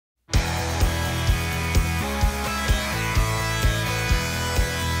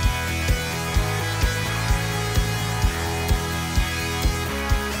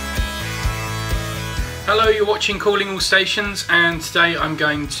Hello, you're watching Calling All Stations, and today I'm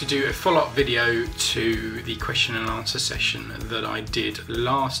going to do a follow-up video to the question and answer session that I did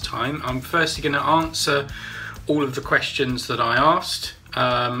last time. I'm firstly going to answer all of the questions that I asked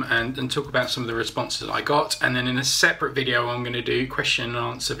and talk about some of the responses that I got, and then in a separate video I'm going to do question and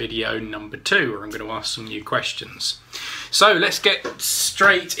answer video number 2, where I'm going to ask some new questions. So let's get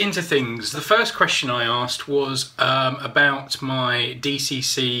straight into things. The first question I asked was about my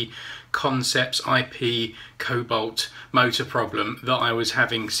DCC Concepts IP Cobalt motor problem that I was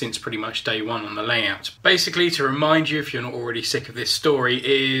having since pretty much day one on the layout. Basically, to remind you, if you're not already sick of this story,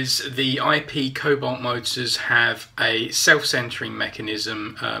 is the IP Cobalt Motors have a self-centering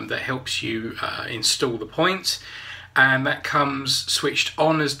mechanism that helps you install the point, and that comes switched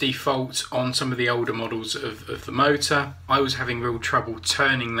on as default on some of the older models of the motor. I was having real trouble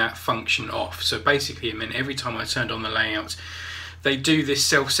turning that function off, so basically it meant every time I turned on the layout they do this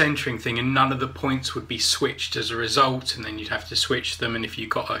self-centering thing and none of the points would be switched as a result, and then you'd have to switch them, and if you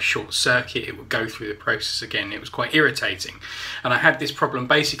got a short circuit it would go through the process again. It was quite irritating, and I had this problem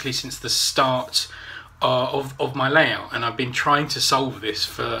basically since the start of my layout, and I've been trying to solve this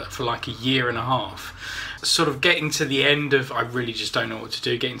for like a year and a half. Sort of getting to the end of, I really just don't know what to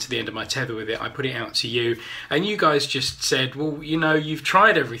do, getting to the end of my tether with it, I put it out to you, and you guys just said, well, you know, you've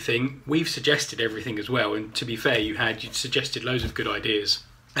tried everything, we've suggested everything as well, and to be fair, you'd suggested loads of good ideas,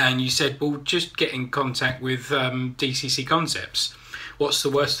 and you said, well, just get in contact with DCC Concepts. What's the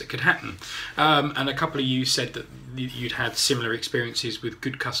worst that could happen? And a couple of you said that you'd had similar experiences with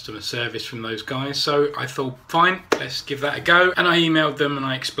good customer service from those guys, so I thought, fine, let's give that a go. And I emailed them and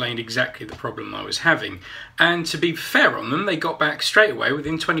I explained exactly the problem I was having, and to be fair on them, they got back straight away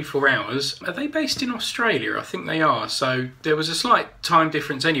within 24 hours. Are they based in Australia? I think they are, so there was a slight time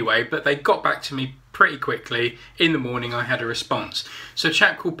difference anyway, but they got back to me pretty quickly. In the morning I had a response. So a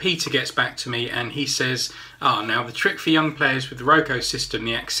chap called Peter gets back to me and he says, now the trick for young players with the Roco system,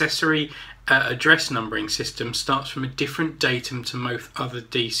 the accessory address numbering system starts from a different datum to most other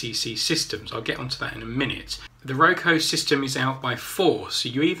DCC systems. I'll get onto that in a minute. The Roco system is out by 4, so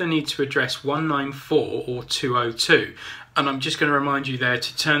you either need to address 194 or 202. And I'm just going to remind you there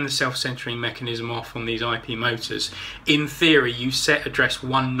to turn the self-centering mechanism off on these IP motors. In theory, you set address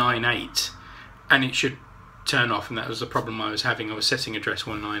 198 and it should turn off, and that was the problem I was having. I was setting address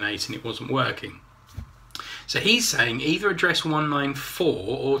 198 and it wasn't working. So he's saying either address 194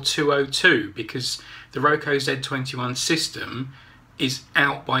 or 202 because the Roco Z21 system is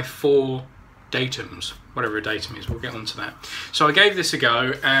out by 4 datums, whatever a datum is, we'll get onto that. So I gave this a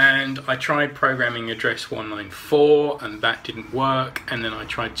go and I tried programming address 194 and that didn't work, and then I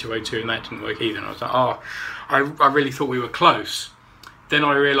tried 202 and that didn't work either, and I was like, oh, I really thought we were close. Then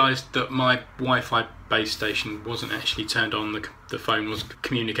I realised that my Wi-Fi base station wasn't actually turned on, the phone was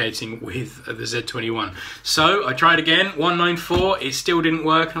communicating with the Z21. So I tried again, 194, it still didn't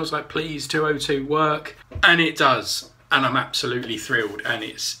work, and I was like, please 202 work, and it does. And I'm absolutely thrilled, and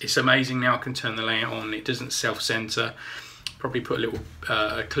it's amazing now I can turn the layout on, it doesn't self-center. Probably put a little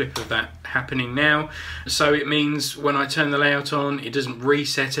clip of that happening now. So it means when I turn the layout on, it doesn't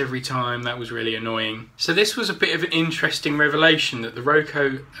reset every time. That was really annoying. So this was a bit of an interesting revelation, that the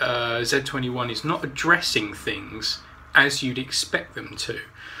Roco Z21 is not addressing things as you'd expect them to.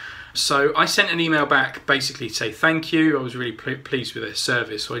 So I sent an email back basically to say thank you. I was really pleased with their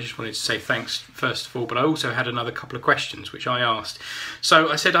service, so I just wanted to say thanks first of all, but I also had another couple of questions which I asked. So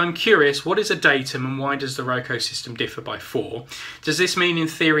I said, I'm curious, what is a datum and why does the Roco system differ by 4? Does this mean in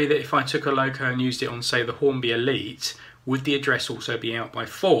theory that if I took a Roco and used it on, say, the Hornby Elite, would the address also be out by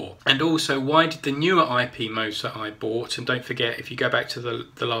 4? And also, why did the newer IP motor I bought, and don't forget, if you go back to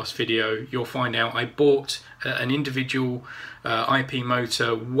the last video, you'll find out I bought an individual IP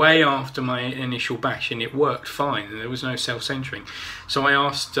motor way after my initial bash, and it worked fine, and there was no self-centering. So I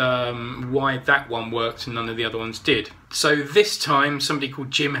asked why that one worked and none of the other ones did. So this time, somebody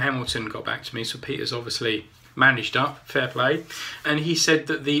called Jim Hamilton got back to me, so Peter's obviously managed up, fair play, and he said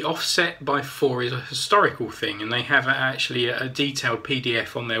that the offset by 4 is a historical thing, and they have actually a detailed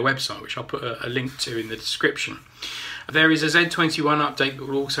PDF on their website, which I'll put a link to in the description. There is a Z21 update that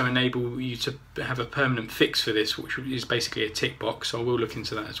will also enable you to have a permanent fix for this, which is basically a tick box, so I will look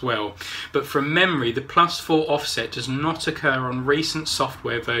into that as well. But from memory, the +4 offset does not occur on recent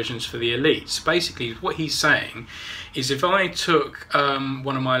software versions for the Elites. Basically, what he's saying is if I took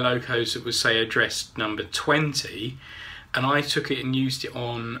one of my Locos that was, say, address number 20, and I took it and used it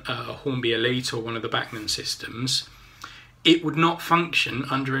on a Hornby Elite or one of the Bachmann systems, it would not function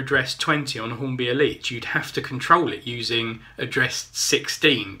under address 20 on Hornby Elite. You'd have to control it using address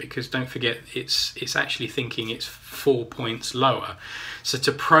 16, because don't forget it's actually thinking it's 4 points lower. So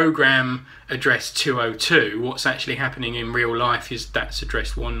to program address 202, what's actually happening in real life is that's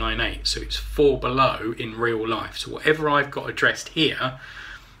address 198, so it's 4 below in real life. So whatever I've got addressed here,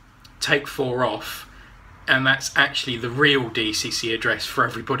 take 4 off, and that's actually the real DCC address for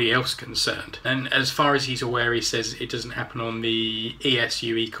everybody else concerned. And as far as he's aware, he says it doesn't happen on the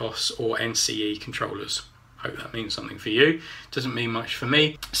ESU, ECOS or NCE controllers. Hope that means something for you. Doesn't mean much for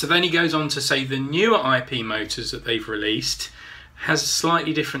me. So then he goes on to say the newer IP motors that they've released has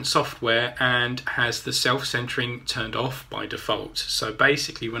slightly different software and has the self-centering turned off by default. So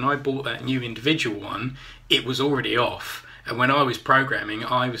basically when I bought that new individual one, it was already off. And when I was programming,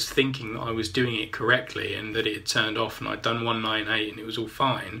 I was thinking that I was doing it correctly and that it had turned off and I'd done 198 and it was all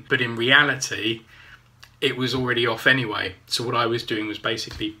fine. But in reality, it was already off anyway. So what I was doing was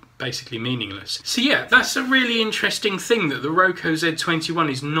basically meaningless. So yeah, that's a really interesting thing, that the Roco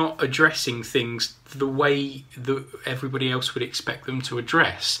Z21 is not addressing things the way that everybody else would expect them to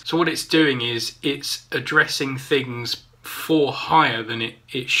address. So what it's doing is it's addressing things 4 higher than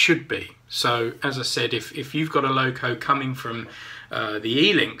it should be. So as I said, if you've got a loco coming from the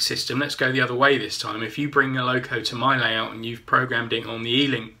E-Link system, let's go the other way this time. If you bring a loco to my layout and you've programmed it on the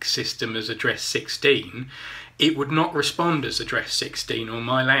E-Link system as address 16, it would not respond as address 16 on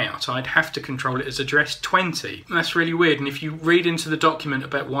my layout. I'd have to control it as address 20. And that's really weird. And if you read into the document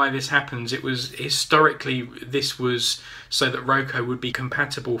about why this happens, it was historically, this was so that Roco would be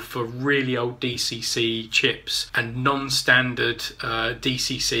compatible for really old DCC chips and non-standard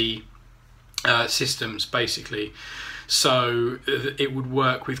DCC systems, basically. So it would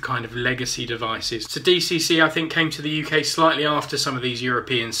work with kind of legacy devices. So DCC, I think, came to the UK slightly after some of these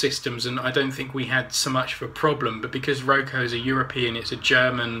European systems, and I don't think we had so much of a problem. But because Roco is a European, it's a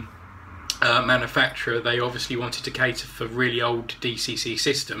German manufacturer, they obviously wanted to cater for really old DCC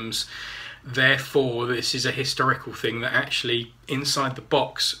systems. Therefore, this is a historical thing that actually inside the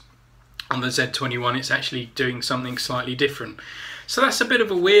box on the Z21, it's actually doing something slightly different. So that's a bit of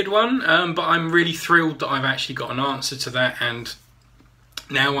a weird one, but I'm really thrilled that I've actually got an answer to that, and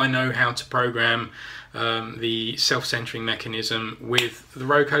now I know how to program the self-centering mechanism with the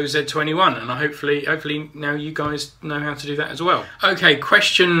Roco Z21, and hopefully now you guys know how to do that as well. Okay,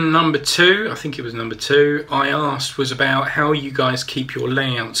 question number 2, I think it was number 2, I asked was about how you guys keep your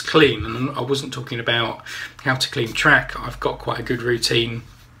layouts clean, and I wasn't talking about how to clean track. I've got quite a good routine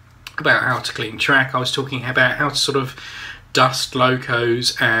about how to clean track. I was talking about how to sort of dust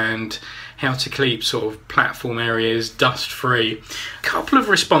locos and how to keep sort of platform areas dust free. A couple of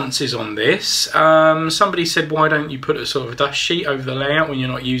responses on this. Somebody said, why don't you put a sort of a dust sheet over the layout when you're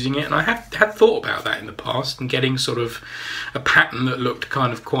not using it? And I had thought about that in the past and getting sort of a pattern that looked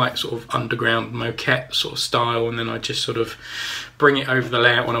kind of quite sort of underground moquette sort of style, and then I just sort of bring it over the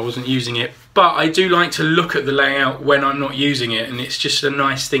layout when I wasn't using it. But I do like to look at the layout when I'm not using it, and it's just a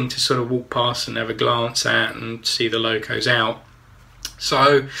nice thing to sort of walk past and have a glance at and see the locos out.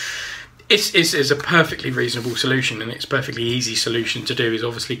 So it's a perfectly reasonable solution, and it's a perfectly easy solution to do, is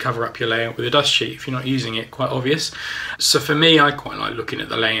obviously cover up your layout with a dust sheet if you're not using it, quite obvious. So for me, I quite like looking at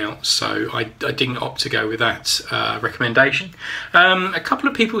the layout, so I didn't opt to go with that recommendation. A couple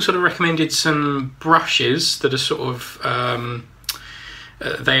of people sort of recommended some brushes that are sort of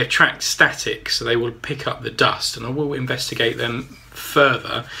they attract static, so they will pick up the dust, and I will investigate them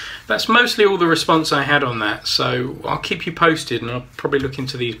further. That's mostly all the response I had on that, so I'll keep you posted, and I'll probably look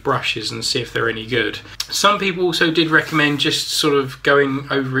into these brushes and see if they're any good. Some people also did recommend just sort of going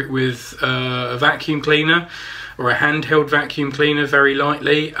over it with a vacuum cleaner or a handheld vacuum cleaner very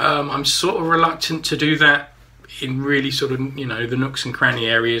lightly. I'm sort of reluctant to do that in really sort of, you know, the nooks and cranny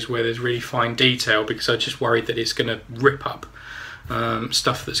areas where there's really fine detail, because I'm just worried that it's going to rip up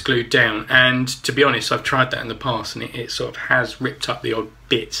stuff that's glued down. And to be honest, I've tried that in the past, and it sort of has ripped up the odd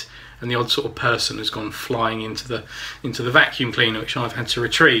bit, and the odd sort of person has gone flying into the vacuum cleaner, which I've had to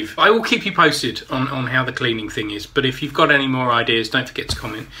retrieve. I will keep you posted on how the cleaning thing is, but if you've got any more ideas, don't forget to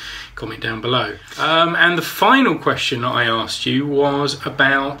comment down below. And the final question that I asked you was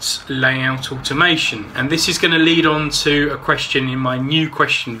about layout automation, and this is going to lead on to a question in my new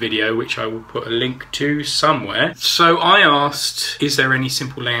question video, which I will put a link to somewhere. So I asked, is there any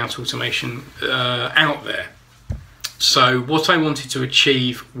simple layout automation out there? So what I wanted to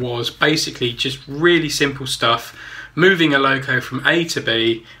achieve was basically just really simple stuff, moving a loco from A to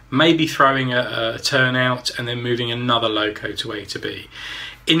B, maybe throwing a turnout, and then moving another loco to A to B.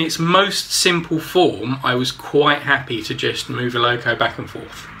 In its most simple form, I was quite happy to just move a loco back and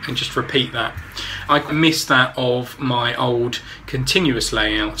forth. and just repeat that. I miss that of my old continuous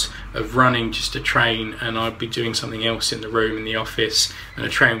layout of running just a train, and I'd be doing something else in the room in the office and a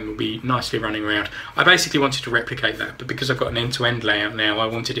train will be nicely running around. I basically wanted to replicate that, but because I've got an end-to-end layout now, I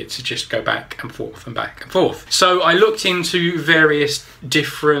wanted it to just go back and forth and back and forth. So I looked into various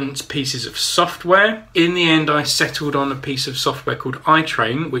different pieces of software. In the end, I settled on a piece of software called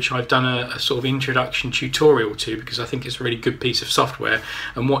iTrain, which I've done a sort of introduction tutorial to, because I think it's a really good piece of software,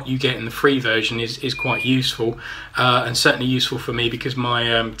 and what you get in the free version is quite useful, and certainly useful for me because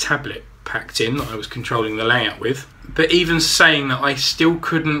my tablet packed in that I was controlling the layout with. But even saying that, I still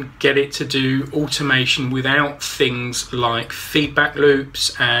couldn't get it to do automation without things like feedback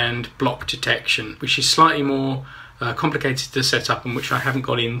loops and block detection, which is slightly more complicated to set up and which I haven't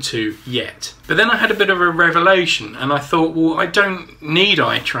got into yet. But then I had a bit of a revelation and I thought, well, I don't need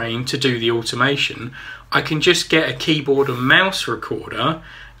iTrain to do the automation. I can just get a keyboard and mouse recorder,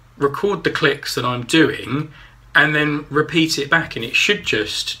 record the clicks that I'm doing, and then repeat it back, and it should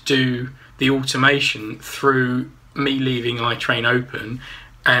just do the automation through me leaving iTrain open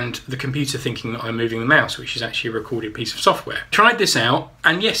and the computer thinking that I'm moving the mouse, which is actually a recorded piece of software. Tried this out,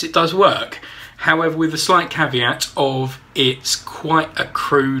 and yes, it does work. However, with the slight caveat of it's quite a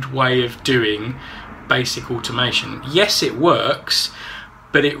crude way of doing basic automation. Yes, it works,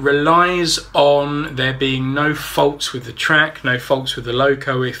 but it relies on there being no faults with the track, no faults with the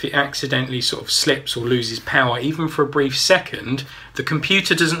loco. If it accidentally sort of slips or loses power, even for a brief second, the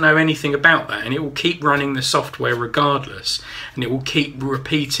computer doesn't know anything about that, and it will keep running the software regardless, and it will keep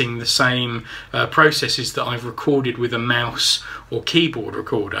repeating the same processes that I've recorded with a mouse or keyboard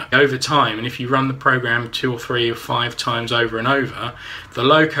recorder over time. And if you run the program 2 or 3 or 5 times over and over, the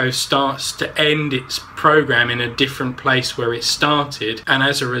loco starts to end its program in a different place where it started, and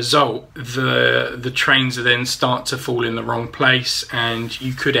as a result the trains then start to fall in the wrong place, and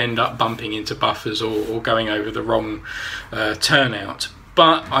you could end up bumping into buffers or going over the wrong turnout.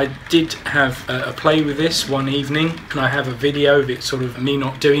 But I did have a play with this one evening, and I have a video of it, sort of me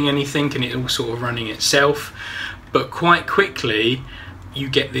not doing anything and it all sort of running itself. But quite quickly you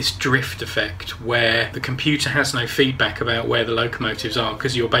get this drift effect where the computer has no feedback about where the locomotives are,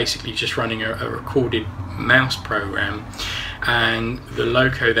 because you're basically just running a recorded mouse program, and the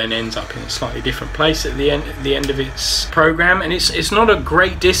loco then ends up in a slightly different place at the end of its program, and it's not a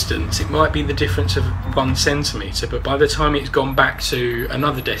great distance. It might be the difference of 1 centimetre, but by the time it's gone back to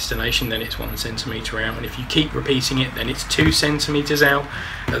another destination, then it's 1 centimetre out, and if you keep repeating it, then it's 2 centimetres out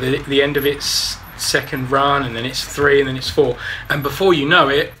at the end of its second run, and then it's 3, and then it's 4, and before you know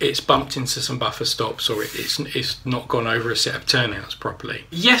it, it's bumped into some buffer stops, or it's not gone over a set of turnouts properly.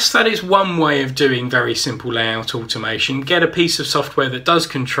 Yes, that is one way of doing very simple layout automation. Get a piece of software that does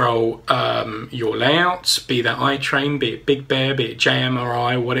control your layouts, be that iTrain, be it Big Bear, be it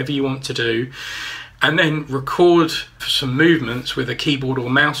JMRI, whatever you want to do, and then record some movements with a keyboard or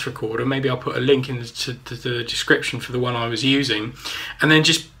mouse recorder. Maybe I'll put a link in the description for the one I was using, and then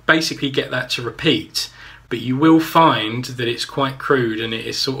just basically get that to repeat. But you will find that it's quite crude, and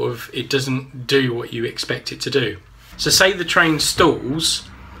it doesn't do what you expect it to do. So say the train stalls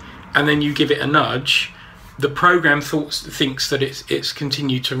and then you give it a nudge, the program thinks that it's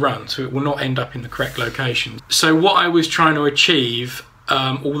continued to run, so it will not end up in the correct location. So what I was trying to achieve,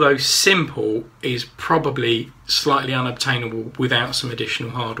 although simple, is probably slightly unobtainable without some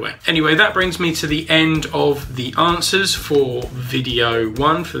additional hardware. Anyway, that brings me to the end of the answers for video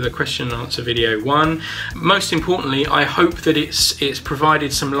 1, for the question and answer video 1. Most importantly, I hope that it's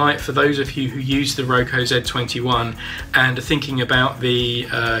provided some light for those of you who use the Roco Z21 and are thinking about the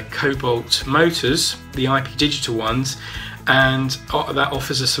Cobalt Motors, the IP digital ones, and that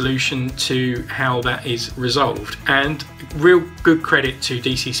offers a solution to how that is resolved. And real good credit to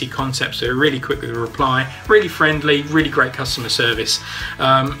DCC Concepts. They're really quick with a reply, really friendly, really great customer service.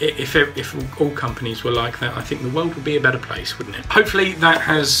 If all companies were like that, I think the world would be a better place, wouldn't it? Hopefully that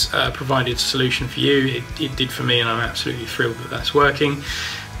has provided a solution for you. It did for me, and I'm absolutely thrilled that that's working.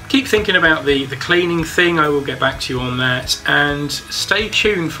 Keep thinking about the cleaning thing. I will get back to you on that, and stay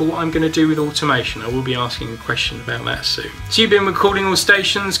tuned for what I'm going to do with automation. I will be asking a question about that soon. So you've been recording all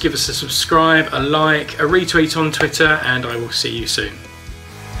stations. Give us a subscribe, a like, a retweet on Twitter, and I will see you soon.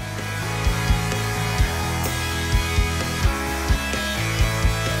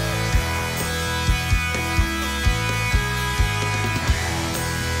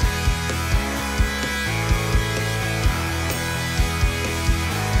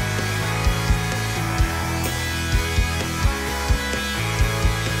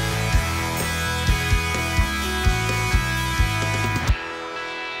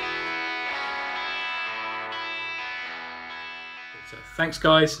 It's a Thanks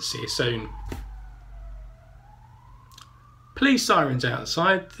guys, see you soon. Police sirens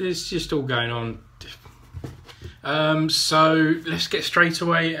outside, there's just all going on. So let's get straight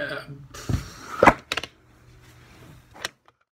away.